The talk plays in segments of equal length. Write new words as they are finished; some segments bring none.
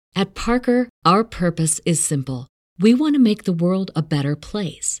At Parker, our purpose is simple. We want to make the world a better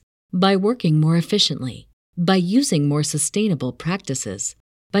place by working more efficiently, by using more sustainable practices,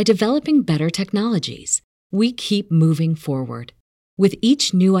 by developing better technologies. We keep moving forward. With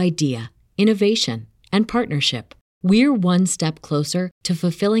each new idea, innovation, and partnership, we're one step closer to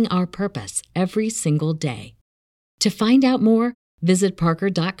fulfilling our purpose every single day. To find out more, visit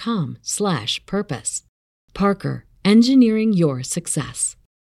parker.com/purpose. Parker, engineering your success.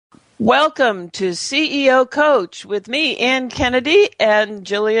 Welcome to CEO Coach with me, Ann Kennedy, and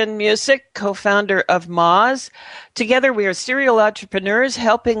Jillian Music, co-founder of Moz. Together, we are serial entrepreneurs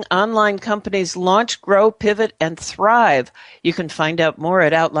helping online companies launch, grow, pivot, and thrive. You can find out more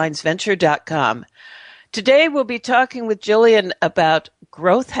at outlinesventure.com. Today, we'll be talking with Jillian about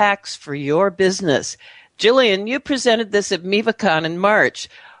growth hacks for your business. Jillian, you presented this at MivaCon in March.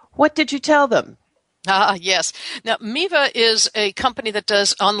 What did you tell them? Yes. Now, Miva is a company that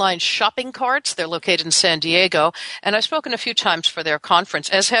does online shopping carts. They're located in San Diego, and I've spoken a few times for their conference,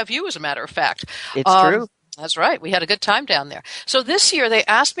 as have you, as a matter of fact. It's true. That's right. We had a good time down there. So this year they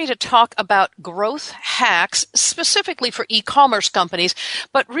asked me to talk about growth hacks specifically for e-commerce companies.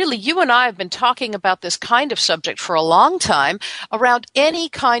 But really, you and I have been talking about this kind of subject for a long time around any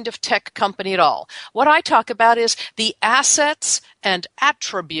kind of tech company at all. What I talk about is the assets and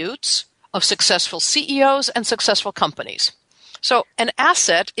attributes of successful CEOs and successful companies. So an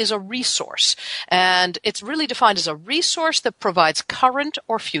asset is a resource, and it's really defined as a resource that provides current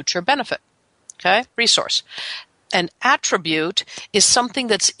or future benefit. Okay, resource. An attribute is something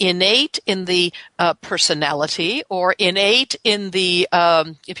that's innate in the personality or innate in the,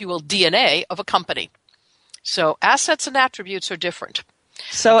 if you will, DNA of a company. So assets and attributes are different.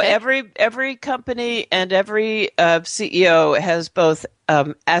 So okay. every company and every CEO has both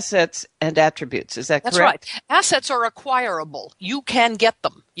assets and attributes. Is that correct? That's right. Assets are acquirable. You can get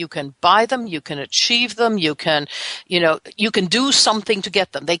them. You can buy them. You can achieve them. You can do something to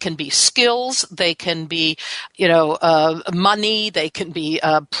get them. They can be skills. They can be, money. They can be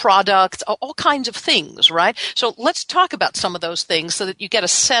products. All kinds of things, right? So let's talk about some of those things so that you get a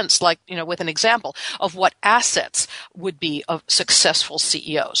sense, with an example of what assets would be of successful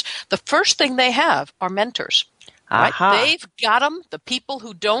CEOs. The first thing they have are mentors. Right? They've got them. The people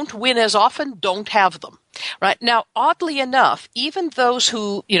who don't win as often don't have them. Right? Now, oddly enough, even those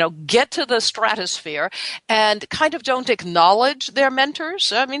who, get to the stratosphere and kind of don't acknowledge their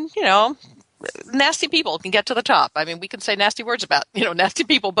mentors, nasty people can get to the top. We can say nasty words about, nasty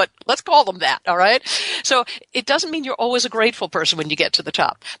people, but let's call them that, all right? So it doesn't mean you're always a grateful person when you get to the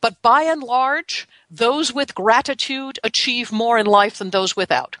top. But by and large, those with gratitude achieve more in life than those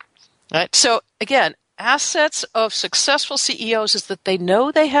without. Right? So again, assets of successful CEOs is that they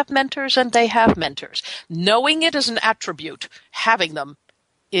know they have mentors and they have mentors. Knowing it is an attribute. Having them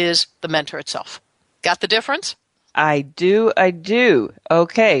is the mentor itself. Got the difference? I do.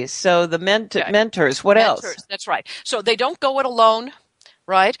 Okay, so the mentors, what else? That's right. So they don't go it alone,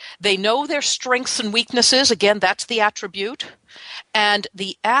 right? They know their strengths and weaknesses. Again, that's the attribute. And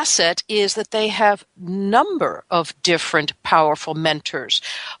the asset is that they have number of different powerful mentors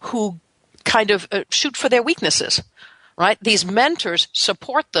who kind of shoot for their weaknesses, right? These mentors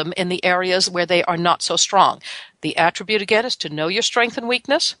support them in the areas where they are not so strong. The attribute, again, is to know your strength and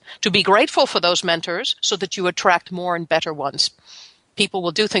weakness, to be grateful for those mentors so that you attract more and better ones. People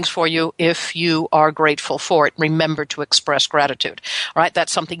will do things for you if you are grateful for it. Remember to express gratitude, right?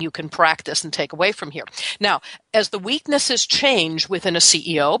 That's something you can practice and take away from here. Now, as the weaknesses change within a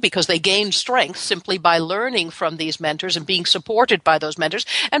CEO, because they gain strength simply by learning from these mentors and being supported by those mentors,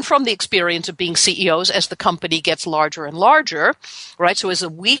 and from the experience of being CEOs as the company gets larger and larger, right? So as the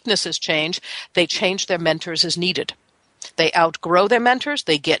weaknesses change, they change their mentors as needed. They outgrow their mentors,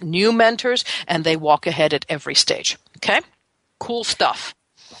 they get new mentors, and they walk ahead at every stage, okay? Cool stuff.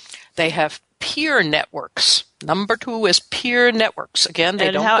 They have peer networks. Number 2 is peer networks. Again,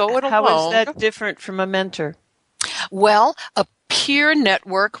 they don't go it alone. How is that different from a mentor? Well, a peer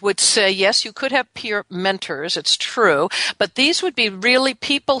network would say, yes, you could have peer mentors, it's true, but these would be really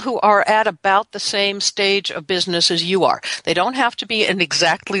people who are at about the same stage of business as you are. They don't have to be in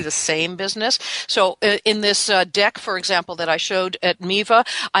exactly the same business. So in this deck, for example, that I showed at Miva,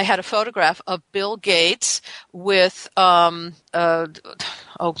 I had a photograph of Bill Gates with the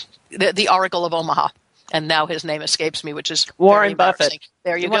Oracle of Omaha. And now his name escapes me, which is Warren Buffett.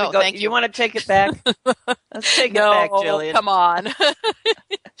 There you go. Thank you. You want to take it back? Let's take it back, Jillian. Come on.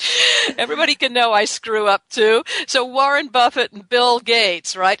 Everybody can know I screw up too. So Warren Buffett and Bill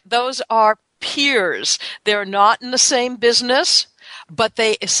Gates, right? Those are peers. They're not in the same business, but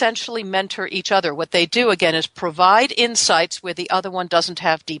they essentially mentor each other. What they do, again, is provide insights where the other one doesn't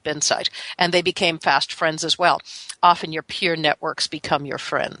have deep insight. And they became fast friends as well. Often your peer networks become your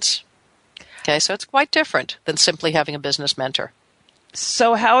friends. Okay, so it's quite different than simply having a business mentor.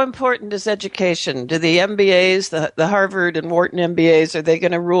 So how important is education? Do the MBAs, the Harvard and Wharton MBAs, are they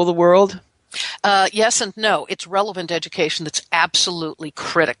going to rule the world? Yes and no. It's relevant education that's absolutely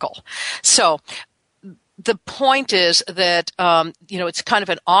critical. So the point is that, it's kind of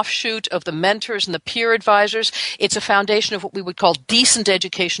an offshoot of the mentors and the peer advisors. It's a foundation of what we would call decent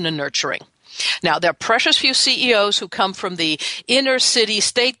education and nurturing. Now, there are precious few CEOs who come from the inner city,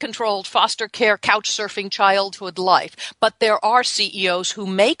 state-controlled foster care, couch surfing childhood life, but there are CEOs who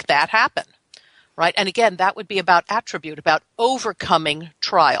make that happen, right? And again, that would be about attribute, about overcoming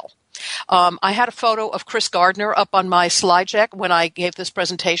trial. I had a photo of Chris Gardner up on my slide deck when I gave this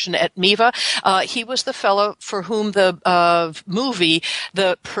presentation at MIVA. He was the fellow for whom the movie,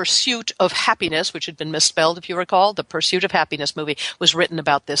 The Pursuit of Happiness, which had been misspelled, if you recall, The Pursuit of Happiness movie, was written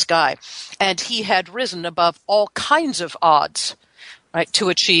about this guy. And he had risen above all kinds of odds, right, to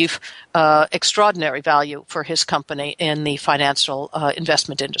achieve extraordinary value for his company in the financial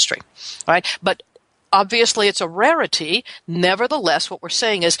investment industry, right? But obviously, it's a rarity. Nevertheless, what we're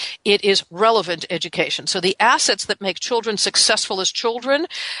saying is it is relevant education. So the assets that make children successful as children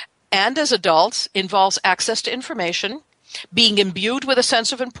and as adults involves access to information, being imbued with a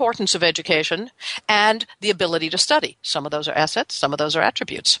sense of importance of education, and the ability to study. Some of those are assets, some of those are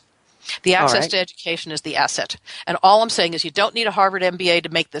attributes. The access to education is the asset. And all I'm saying is you don't need a Harvard MBA to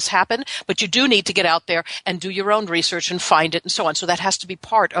make this happen, but you do need to get out there and do your own research and find it and so on. So that has to be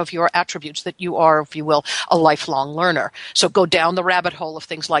part of your attributes, that you are, if you will, a lifelong learner. So go down the rabbit hole of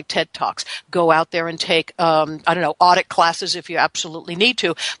things like TED Talks. Go out there and take, audit classes if you absolutely need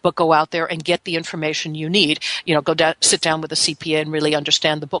to, but go out there and get the information you need. Go down, sit down with a CPA and really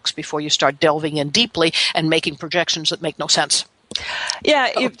understand the books before you start delving in deeply and making projections that make no sense. Yeah,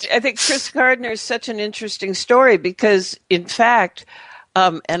 I think Chris Gardner is such an interesting story because, in fact,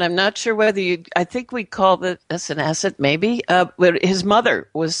 and I'm not sure whether I think we call that's an asset, maybe. But his mother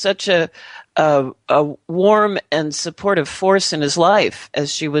was such a warm and supportive force in his life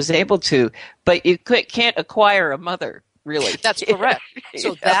as she was able to. But you can't acquire a mother, really. That's correct.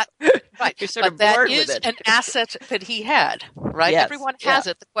 So right. You're sort of that is an asset that he had, right? Yes. Everyone has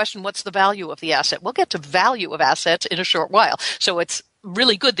it. The question, what's the value of the asset? We'll get to value of assets in a short while. So it's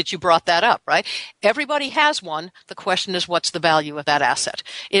really good that you brought that up, right? Everybody has one. The question is, what's the value of that asset?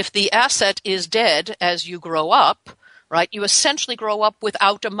 If the asset is dead as you grow up, right, you essentially grow up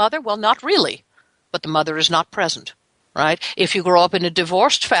without a mother. Well, not really, but the mother is not present. Right? If you grow up in a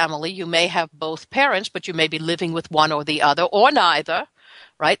divorced family, you may have both parents, but you may be living with one or the other or neither.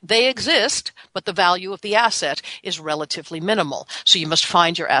 Right? They exist, but the value of the asset is relatively minimal. So you must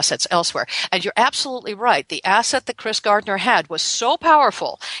find your assets elsewhere. And you're absolutely right. The asset that Chris Gardner had was so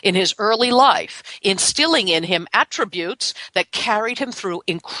powerful in his early life, instilling in him attributes that carried him through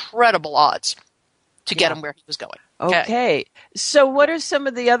incredible odds to get him where he was going. Okay. So what are some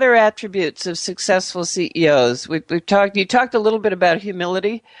of the other attributes of successful CEOs? You talked a little bit about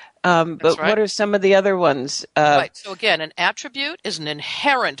humility, but right. What are some of the other ones? Right. So again, an attribute is an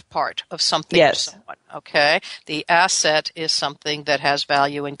inherent part of something. Yes. Or someone. Okay. The asset is something that has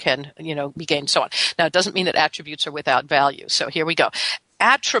value and can, be gained, so on. Now, it doesn't mean that attributes are without value. So here we go.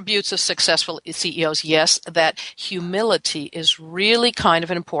 Attributes of successful CEOs, yes, that humility is really kind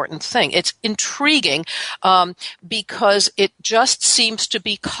of an important thing. It's intriguing because it just seems to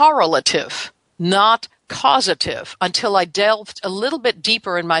be correlative, not causative, until I delved a little bit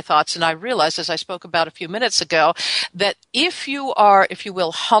deeper in my thoughts, and I realized, as I spoke about a few minutes ago, that if you are, if you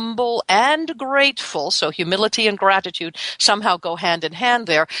will, humble and grateful, so humility and gratitude somehow go hand in hand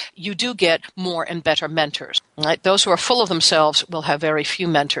there, you do get more and better mentors. Right? Those who are full of themselves will have very few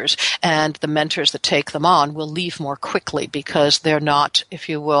mentors, and the mentors that take them on will leave more quickly because they're not, if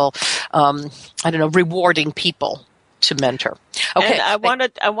you will, rewarding people to mentor. Okay. And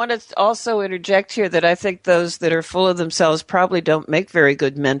I want to also interject here that I think those that are full of themselves probably don't make very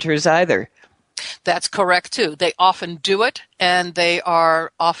good mentors either. That's correct, too. They often do it, and they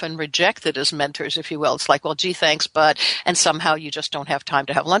are often rejected as mentors, if you will. It's like, well, gee, thanks, but, and somehow you just don't have time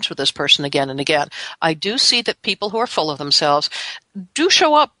to have lunch with this person again and again. I do see that people who are full of themselves do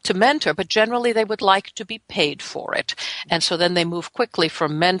show up to mentor, but generally they would like to be paid for it. And so then they move quickly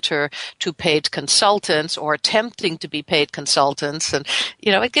from mentor to paid consultants or attempting to be paid consultants. And,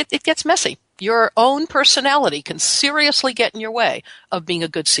 it gets messy. Your own personality can seriously get in your way of being a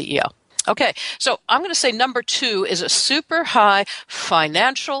good CEO. Okay, so I'm going to say number 2 is a super high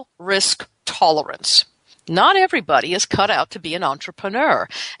financial risk tolerance. Not everybody is cut out to be an entrepreneur,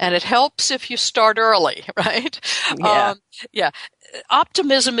 and it helps if you start early, right? Yeah. Yeah.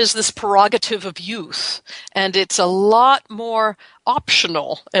 Optimism is this prerogative of youth, and it's a lot more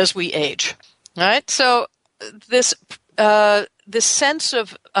optional as we age, right? So this this sense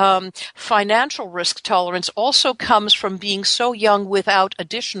of financial risk tolerance also comes from being so young without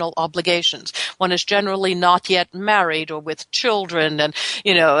additional obligations. One is generally not yet married or with children and,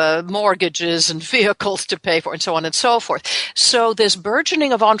 mortgages and vehicles to pay for and so on and so forth. So this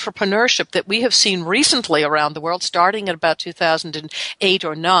burgeoning of entrepreneurship that we have seen recently around the world, starting at about 2008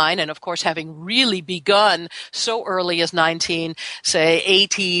 or 9, and of course having really begun so early as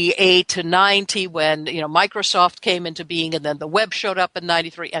 88 to 90 when, Microsoft came into being, and then the web showed up in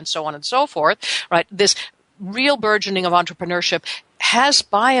 93, and so on and so forth, right? This real burgeoning of entrepreneurship has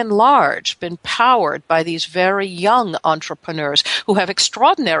by and large been powered by these very young entrepreneurs who have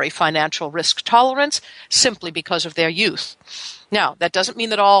extraordinary financial risk tolerance simply because of their youth. Now, that doesn't mean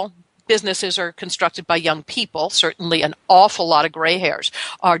that all businesses are constructed by young people. Certainly an awful lot of gray hairs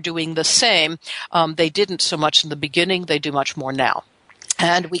are doing the same. They didn't so much in the beginning. They do much more now.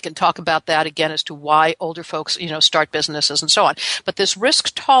 And we can talk about that again as to why older folks, start businesses and so on. But this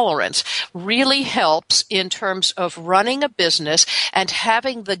risk tolerance really helps in terms of running a business and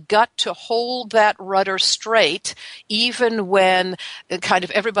having the gut to hold that rudder straight, even when kind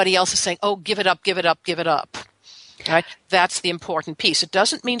of everybody else is saying, oh, give it up, give it up, give it up. Right? That's the important piece. It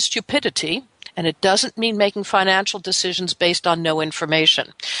doesn't mean stupidity. And it doesn't mean making financial decisions based on no information.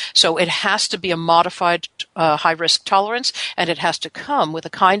 So it has to be a modified high-risk tolerance, and it has to come with a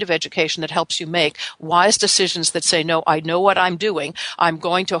kind of education that helps you make wise decisions that say, no, I know what I'm doing. I'm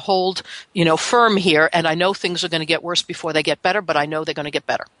going to hold, firm here, and I know things are going to get worse before they get better, but I know they're going to get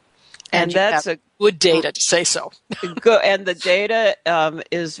better. And that's a good data to say so. And the data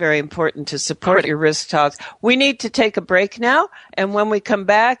is very important to support your risk tolerance. We need to take a break now, and when we come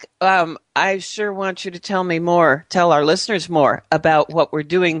back, I sure want you to tell our listeners more about what we're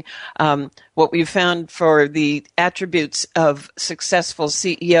doing, what we've found for the attributes of successful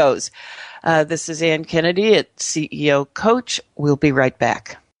CEOs. This is Ann Kennedy at CEO Coach. We'll be right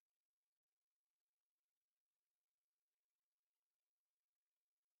back.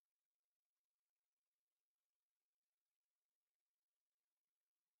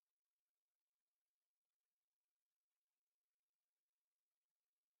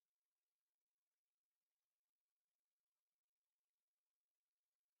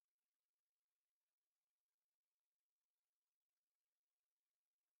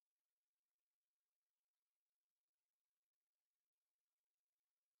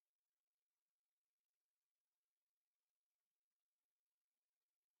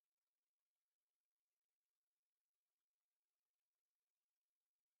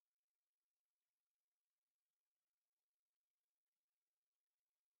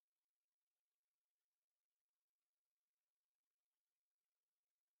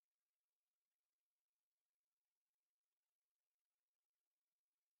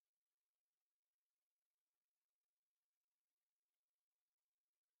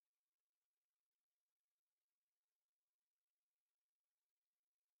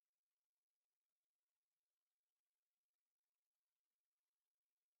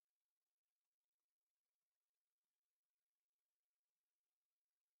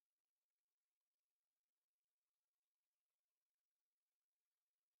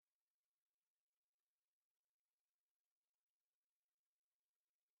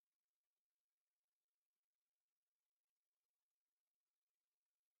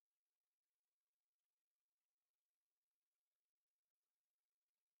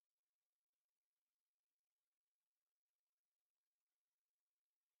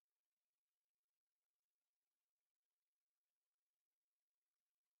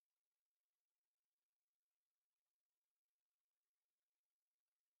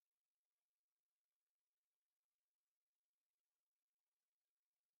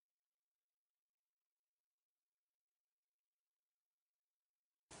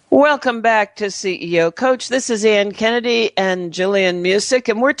 Welcome back to CEO Coach. This is Ann Kennedy and Jillian Muessig,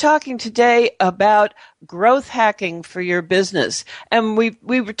 and we're talking today about growth hacking for your business. And we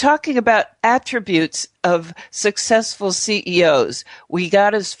were talking about attributes of successful CEOs. We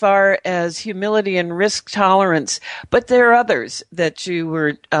got as far as humility and risk tolerance, but there are others that you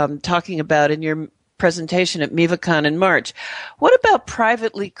were talking about in your presentation at MivaCon in March. What about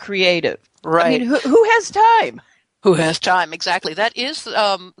privately creative? Right. I mean, who has time? Who has time? Exactly. That is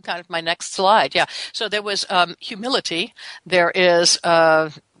kind of my next slide. Yeah. So there was humility. There is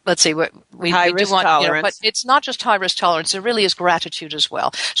let's see, we high do risk want, tolerance. but it's not just high risk tolerance. There really is gratitude as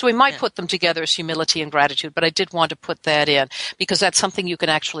well. So we might put them together as humility and gratitude, but I did want to put that in because that's something you can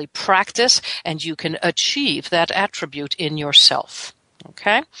actually practice and you can achieve that attribute in yourself.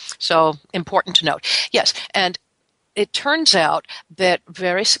 Okay? So important to note. Yes. And it turns out that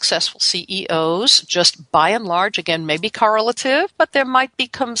very successful CEOs, just by and large, again, maybe correlative, but there might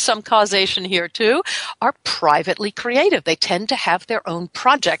become some causation here too, are privately creative. They tend to have their own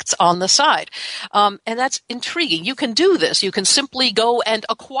projects on the side. And that's intriguing. You can do this. You can simply go and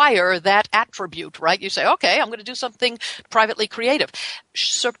acquire that attribute, right? You say, okay, I'm going to do something privately creative.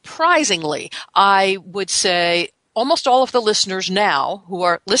 Surprisingly, I would say almost all of the listeners now who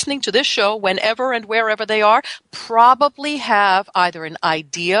are listening to this show whenever and wherever they are probably have either an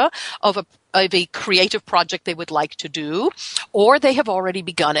idea of a creative project they would like to do, or they have already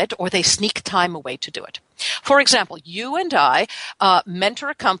begun it, or they sneak time away to do it. For example, you and I mentor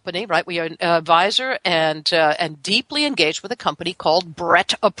a company, right? We are an advisor and deeply engaged with a company called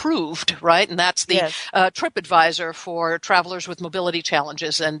Brett Approved, right? And that's the TripAdvisor for travelers with mobility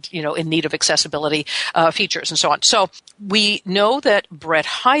challenges and, in need of accessibility features and so on. So we know that Brett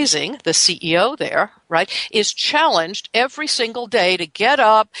Heising, the CEO there, right, is challenged every single day to get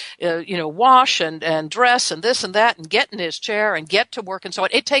up, wash and dress and this and that and get in his chair and get to work and so on.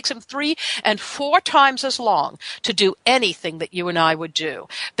 It takes him 3 and 4 times as long to do anything that you and I would do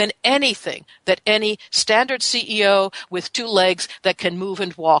than anything that any standard CEO with 2 legs that can move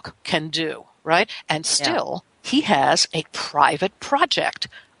and walk can do, right? And still, he has a private project.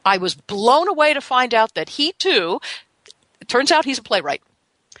 I was blown away to find out that he too, it turns out he's a playwright.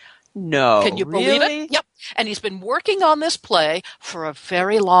 No, can you believe really? it? Yep. And he's been working on this play for a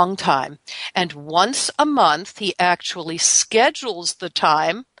very long time. And once a month, he actually schedules the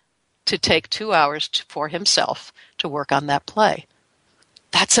time to take 2 hours for himself to work on that play.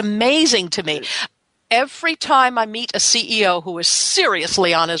 That's amazing to me. Every time I meet a CEO who is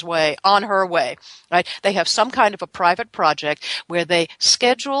seriously on her way, right, they have some kind of a private project where they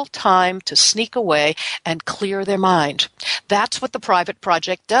schedule time to sneak away and clear their mind. That's what the private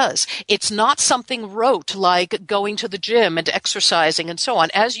project does. It's not something rote like going to the gym and exercising and so on.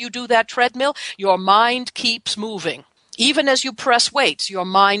 As you do that treadmill, your mind keeps moving. Even as you press weights, your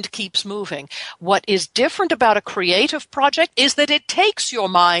mind keeps moving. What is different about a creative project is that it takes your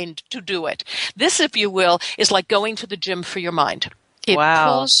mind to do it. This, if you will, is like going to the gym for your mind. It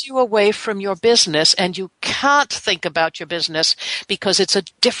pulls you away from your business, and you can't think about your business because it's a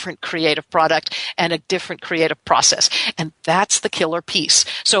different creative product and a different creative process. And that's the killer piece.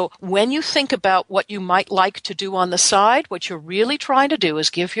 So when you think about what you might like to do on the side, what you're really trying to do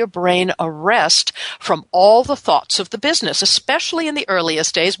is give your brain a rest from all the thoughts of the business, especially in the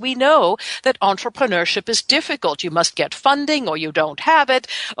earliest days. We know that entrepreneurship is difficult. You must get funding, or you don't have it,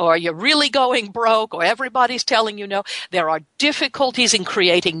 or you're really going broke, or everybody's telling you no. There are difficulties in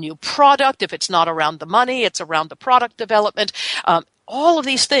creating new product. If it's not around the money, it's around the product development. All of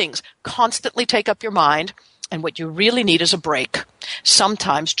these things constantly take up your mind, and what you really need is a break.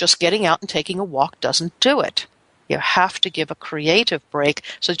 Sometimes just getting out and taking a walk doesn't do it. You have to give a creative break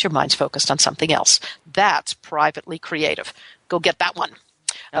so that your mind's focused on something else. That's privately creative. Go get that one.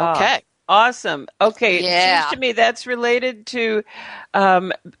 Okay. Awesome. Okay. It seems to me that's related to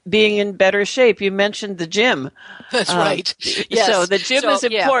being in better shape. You mentioned the gym. That's right. Yes. So the gym is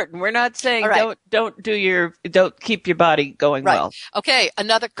important. We're not saying don't keep your body going well. Okay.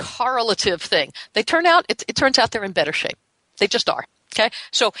 Another correlative thing. It turns out they're in better shape. They just are. Okay,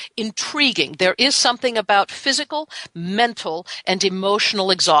 so intriguing. There is something about physical, mental, and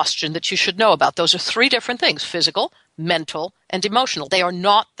emotional exhaustion that you should know about. Those are 3 different things: physical, mental, and emotional. They are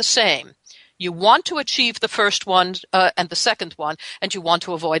not the same. You want to achieve the first one and the second one, and you want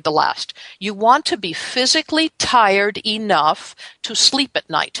to avoid the last. You want to be physically tired enough to sleep at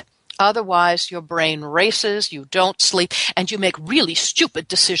night. Otherwise, your brain races, you don't sleep, and you make really stupid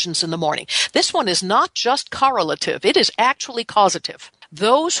decisions in the morning. This one is not just correlative. It is actually causative.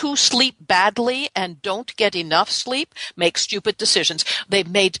 Those who sleep badly and don't get enough sleep make stupid decisions. They've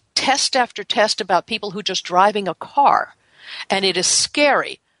made test after test about people who just driving a car, and it is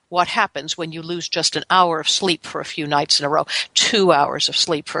scary what happens when you lose just an hour of sleep for a few nights in a row, 2 hours of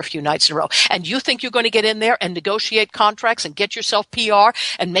sleep for a few nights in a row. And you think you're going to get in there and negotiate contracts and get yourself PR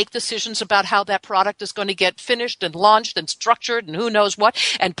and make decisions about how that product is going to get finished and launched and structured and who knows what,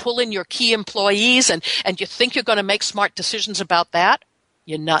 and pull in your key employees, and you think you're going to make smart decisions about that?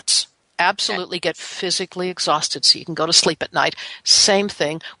 You're nuts. absolutely get physically exhausted so you can go to sleep at night. Same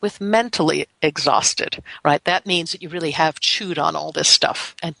thing with mentally exhausted, right? That means that you really have chewed on all this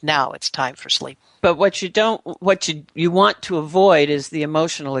stuff, and now it's time for sleep. But what you want to avoid is the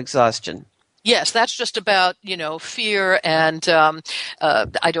emotional exhaustion. Yes, that's just about, fear and,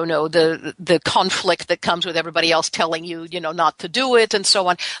 I don't know, the conflict that comes with everybody else telling you, not to do it and so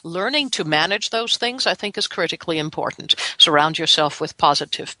on. Learning to manage those things, I think, is critically important. Surround yourself with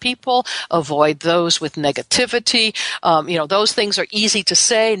positive people. Avoid those with negativity. Those things are easy to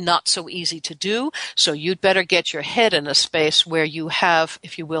say, not so easy to do. So you'd better get your head in a space where you have,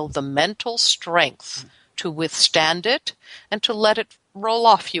 if you will, the mental strength to withstand it and to let it roll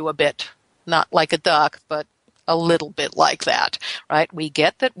off you a bit. Not like a duck, but a little bit like that, right? We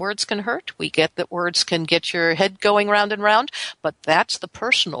get that words can hurt. We get that words can get your head going round and round, but that's the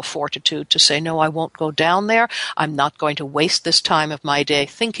personal fortitude to say, no, I won't go down there. I'm not going to waste this time of my day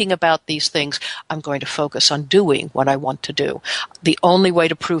thinking about these things. I'm going to focus on doing what I want to do. The only way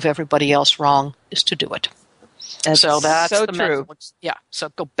to prove everybody else wrong is to do it. That's so so true. So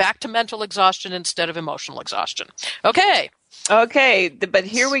go back to mental exhaustion instead of emotional exhaustion. Okay, but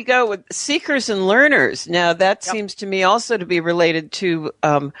here we go with seekers and learners. Now, that seems to me also to be related to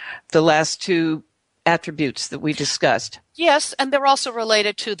the last two attributes that we discussed. Yes, and they're also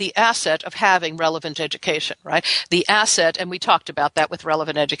related to the asset of having relevant education, right? The asset, and we talked about that with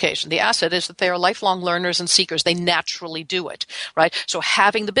relevant education, the asset is that they are lifelong learners and seekers. They naturally do it, right? So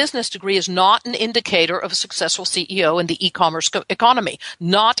having the business degree is not an indicator of a successful CEO in the e-commerce economy.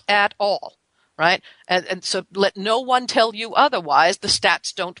 Not at all. Right? And so let no one tell you otherwise. The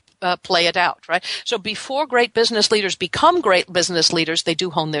stats don't play it out, right? So before great business leaders become great business leaders, they do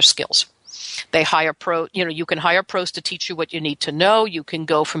hone their skills. They hire you can hire pros to teach you what you need to know. You can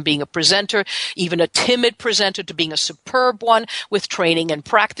go from being a presenter, even a timid presenter, to being a superb one with training and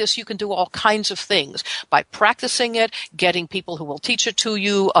practice. You can do all kinds of things by practicing it, getting people who will teach it to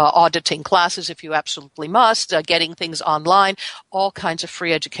you, auditing classes if you absolutely must, getting things online. All kinds of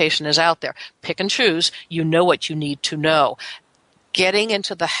free education is out there. Pick and choose. You know what you need to know. Getting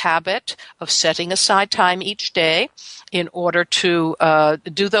into the habit of setting aside time each day in order to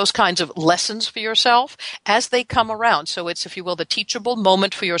do those kinds of lessons for yourself as they come around. So it's, if you will, the teachable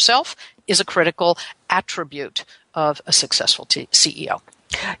moment for yourself is a critical attribute of a successful CEO.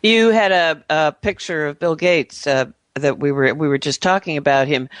 You had a picture of Bill Gates that we were just talking about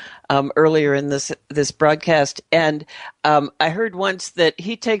him earlier in this broadcast, and I heard once that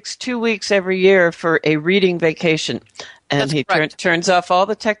he takes 2 weeks every year for a reading vacation. And he turns off all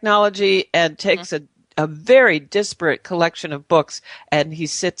the technology and takes a very disparate collection of books, and he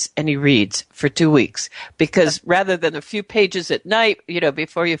sits and he reads for 2 weeks. Because rather than a few pages at night,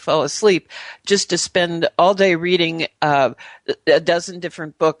 before you fall asleep, just to spend all day reading a dozen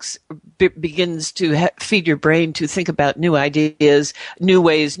different books begins to feed your brain to think about new ideas, new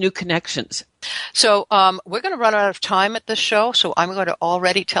ways, new connections. So we're going to run out of time at this show, so I'm going to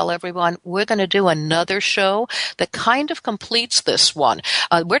already tell everyone we're going to do another show that kind of completes this one.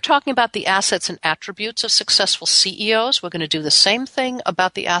 We're talking about the assets and attributes of successful CEOs. We're going to do the same thing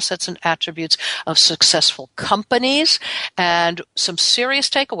about the assets and attributes of successful companies, and some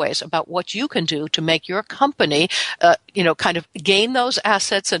serious takeaways about what you can do to make your company, kind of gain those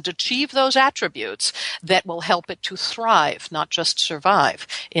assets and achieve those attributes that will help it to thrive, not just survive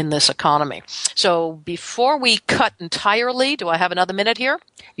in this economy. So before we cut entirely, do I have another minute here?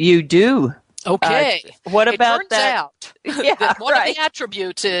 You do. Okay. What about that? It turns out that one of the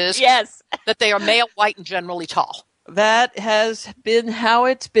attributes is that they are male, white, and generally tall. That has been how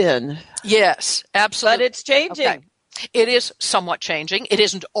it's been. Yes, absolutely. But it's changing. Okay. It is somewhat changing. It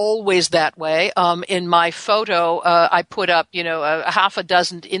isn't always that way. In my photo, I put up, a half a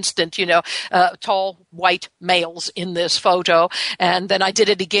dozen instant, tall white males in this photo. And then I did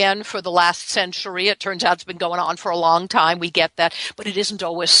it again for the last century. It turns out it's been going on for a long time. We get that. But it isn't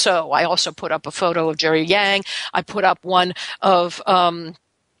always so. I also put up a photo of Jerry Yang. I put up one of,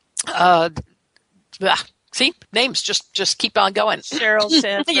 see, names just keep on going. Sheryl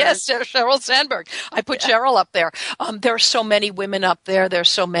Sandberg. Yes, Sheryl Sandberg. I put Sheryl up there. There are so many women up there. There are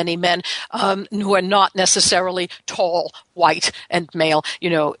so many men who are not necessarily tall, white, and male.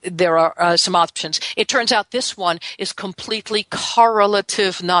 There are some options. It turns out this one is completely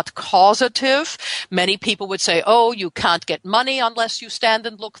correlative, not causative. Many people would say, oh, you can't get money unless you stand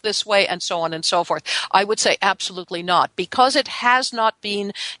and look this way, and so on and so forth. I would say absolutely not. Because it has not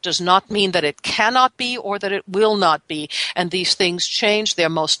been does not mean that it cannot be or that it will not be. And these things change. They're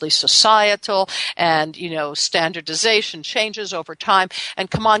mostly societal, and, standardization changes over time. And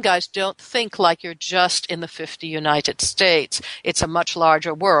come on, guys, don't think like you're just in the 50 United States. States. It's a much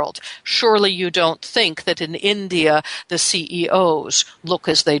larger world. Surely you don't think that in India the CEOs look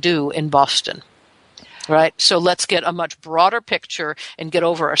as they do in Boston. Right? So let's get a much broader picture and get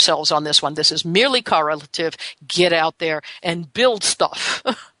over ourselves on this one. This is merely correlative. Get out there and build stuff.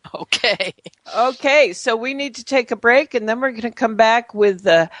 Okay. Okay, so we need to take a break, and then we're going to come back with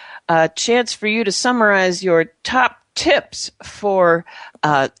a chance for you to summarize your top tips for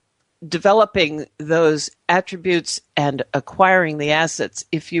developing those attributes and acquiring the assets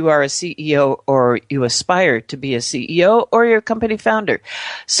if you are a CEO or you aspire to be a CEO or you're a company founder.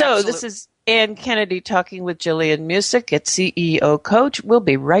 So Absolutely. This is Ann Kennedy talking with Jillian Muessig at CEO Coach. We'll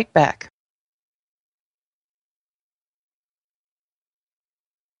be right back.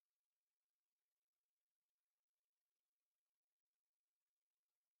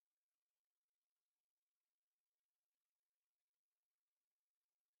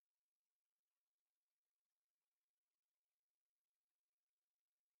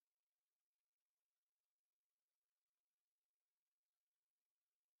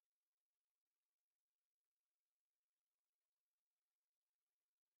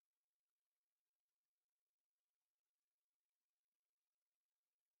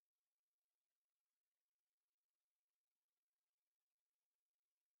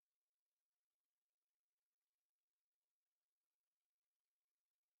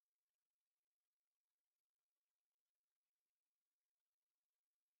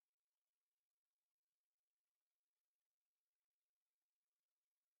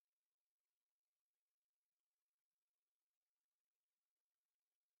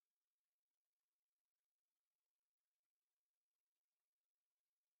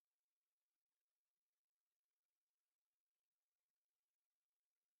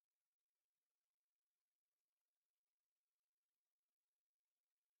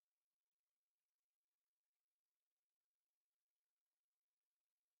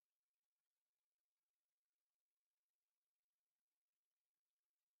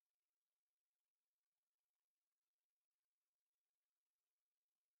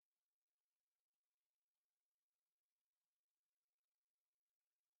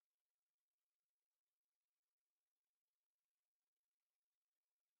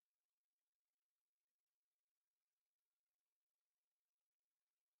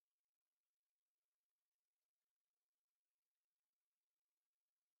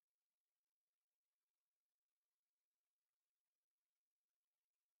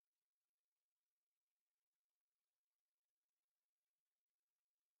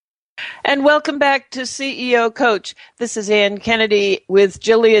 And welcome back to CEO Coach. This is Ann Kennedy with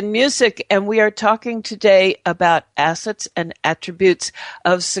Jillian Muessig, and we are talking today about assets and attributes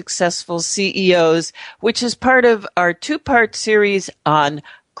of successful CEOs, which is part of our two-part series on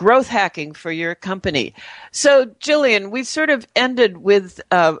growth hacking for your company. So, Jillian, we sort of ended with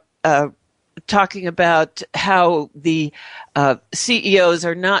talking about how the CEOs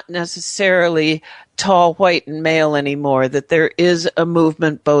are not necessarily tall, white, and male anymore, that there is a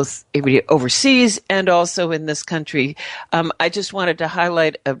movement both overseas and also in this country. I just wanted to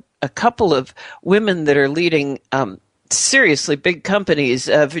highlight a couple of women that are leading seriously big companies,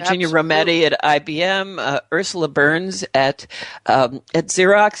 Virginia Rometty at IBM, Ursula Burns at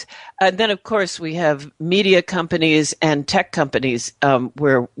Xerox. And then, of course, we have media companies and tech companies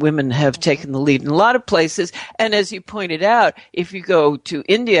where women have taken the lead in a lot of places. And as you pointed out, if you go to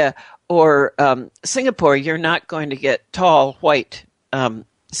India or Singapore, you're not going to get tall, white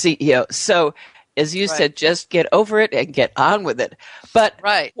CEOs. So, as you said, just get over it and get on with it. But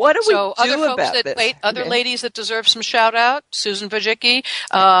what do we do about this? Other ladies that deserve some shout out: Susan Wojcicki,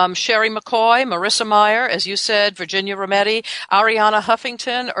 Sherry McCoy, Marissa Meyer, as you said, Virginia Rometty, Ariana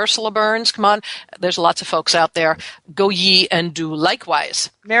Huffington, Ursula Burns. Come on, there's lots of folks out there. Go ye and do likewise.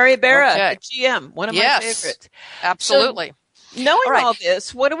 Mary Barra at GM, one of my favorites. Absolutely. So, knowing all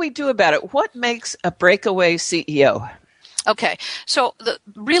this, what do we do about it? What makes a breakaway CEO? Okay, so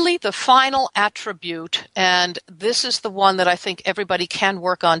the final attribute, and this is the one that I think everybody can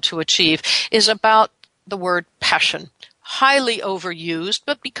work on to achieve, is about the word passion. Highly overused,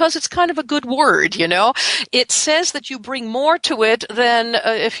 but because it's kind of a good word, it says that you bring more to it than,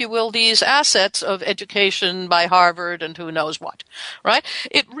 if you will, these assets of education by Harvard and who knows what, right?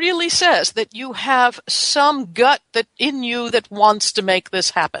 It really says that you have some gut that in you that wants to make this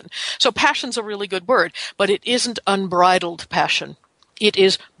happen. So passion's a really good word, but it isn't unbridled passion. It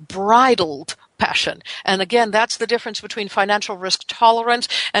is bridled passion. And again, that's the difference between financial risk tolerance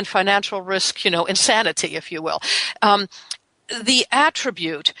and financial risk, insanity, if you will. The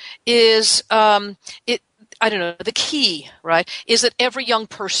attribute is, the key, right, is that every young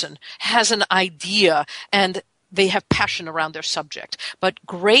person has an idea and they have passion around their subject. But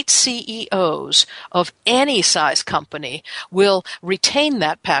great CEOs of any size company will retain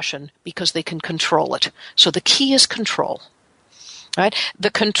that passion because they can control it. So the key is control. Right?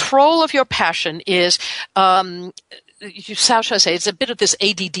 The control of your passion is, how should I say, it's a bit of this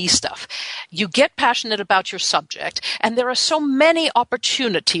ADD stuff. You get passionate about your subject, and there are so many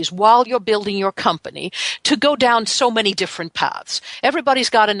opportunities while you're building your company to go down so many different paths. Everybody's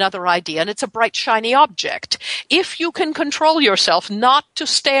got another idea, and it's a bright, shiny object. If you can control yourself not to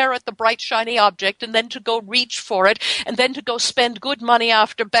stare at the bright, shiny object and then to go reach for it and then to go spend good money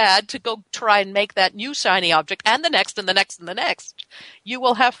after bad to go try and make that new shiny object and the next and the next and the next, you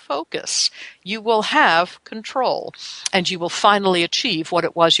will have focus. You will have control. And you will finally achieve what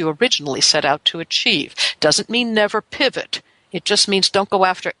it was you originally set out to achieve. Doesn't mean never pivot. It just means don't go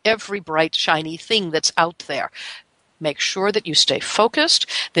after every bright, shiny thing that's out there. Make sure that you stay focused,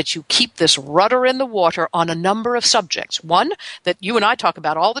 that you keep this rudder in the water on a number of subjects. One that you and I talk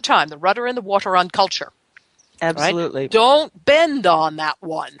about all the time, the rudder in the water on culture. Absolutely. Right? Don't bend on that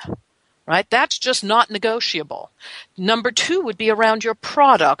one. Right? That's just not negotiable. Number 2 would be around your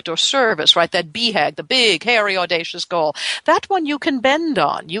product or service, right? That BHAG, the big, hairy, audacious goal. That one you can bend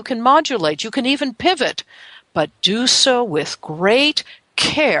on. You can modulate. You can even pivot. But do so with great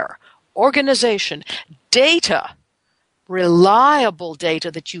care, organization, data, reliable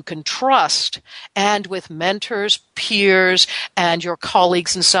data that you can trust, and with mentors, peers, and your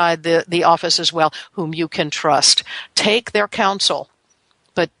colleagues inside the office as well, whom you can trust. Take their counsel.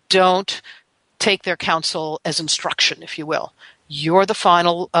 But don't take their counsel as instruction, if you will. You're the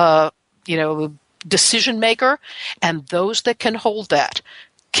final, decision maker, and those that can hold that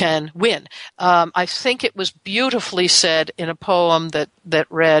can win. I think it was beautifully said in a poem that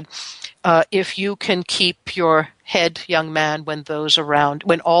read, if you can keep your head, young man, when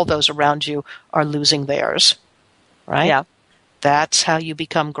all those around you are losing theirs. Right? Yeah. That's how you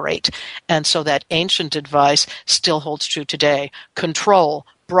become great. And so that ancient advice still holds true today. Control,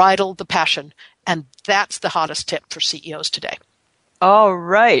 bridle the passion. And that's the hottest tip for CEOs today. All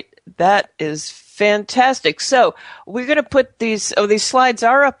right. That is fantastic. So we're going to put these slides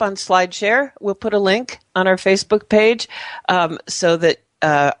are up on SlideShare. We'll put a link on our Facebook page so that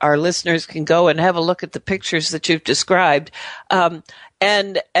our listeners can go and have a look at the pictures that you've described.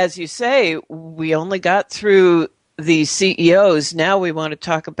 And as you say, we only got through the CEOs. Now we want to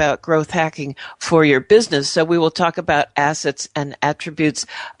talk about growth hacking for your business. So we will talk about assets and attributes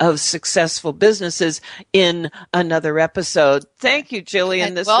of successful businesses in another episode. Thank you,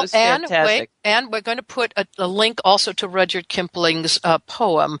 Jillian. This was fantastic. And we're going to put a link also to Rudyard Kipling's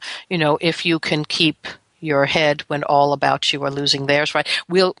poem, if you can keep your head when all about you are losing theirs, right?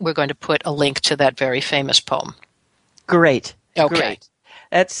 We're going to put a link to that very famous poem. Great. Okay. Great.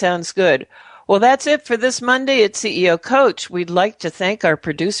 That sounds good. Well, that's it for this Monday at CEO Coach. We'd like to thank our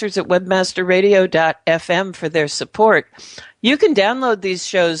producers at webmasterradio.fm for their support. You can download these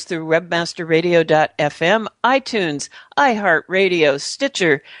shows through webmasterradio.fm, iTunes, iHeartRadio,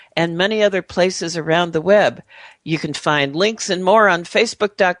 Stitcher, and many other places around the web. You can find links and more on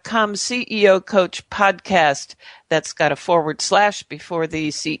Facebook.com CEO Coach Podcast. That's got a / before the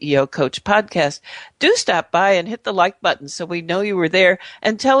CEO Coach Podcast. Do stop by and hit the like button so we know you were there,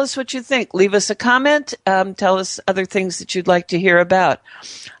 and tell us what you think. Leave us a comment. Tell us other things that you'd like to hear about.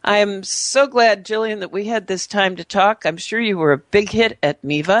 I am so glad, Jillian, that we had this time to talk. I'm sure you were a big hit at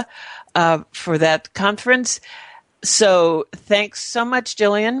MIVA for that conference. So thanks so much,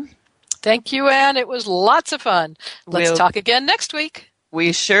 Jillian. Thank you, Anne. It was lots of fun. Let's talk again next week.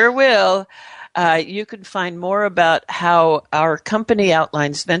 We sure will. You can find more about how our company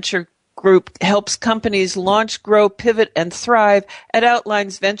Outlines Venture Group helps companies launch, grow, pivot, and thrive at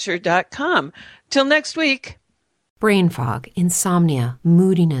outlinesventure.com. Till next week. Brain fog, insomnia,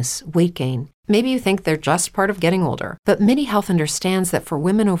 moodiness, weight gain. Maybe you think they're just part of getting older, but MIDI Health understands that for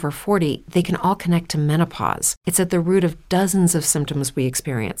women over 40, they can all connect to menopause. It's at the root of dozens of symptoms we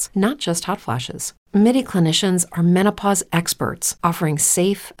experience, not just hot flashes. MIDI clinicians are menopause experts, offering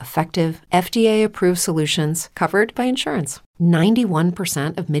safe, effective, FDA-approved solutions covered by insurance.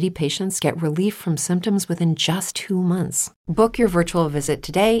 91% of MIDI patients get relief from symptoms within just 2 months. Book your virtual visit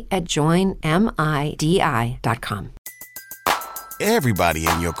today at joinmidi.com. Everybody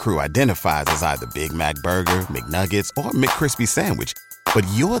in your crew identifies as either Big Mac Burger, McNuggets, or McCrispy Sandwich. But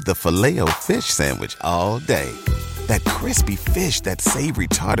you're the Filet-O-Fish Sandwich all day. That crispy fish, that savory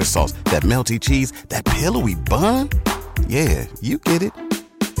tartar sauce, that melty cheese, that pillowy bun. Yeah, you get it.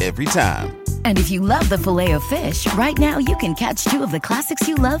 Every time. And if you love the Filet-O-Fish, right now you can catch 2 of the classics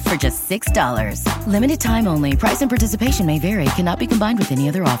you love for just $6. Limited time only. Price and participation may vary. Cannot be combined with any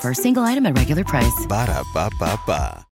other offer. Single item at regular price. Ba-da-ba-ba-ba.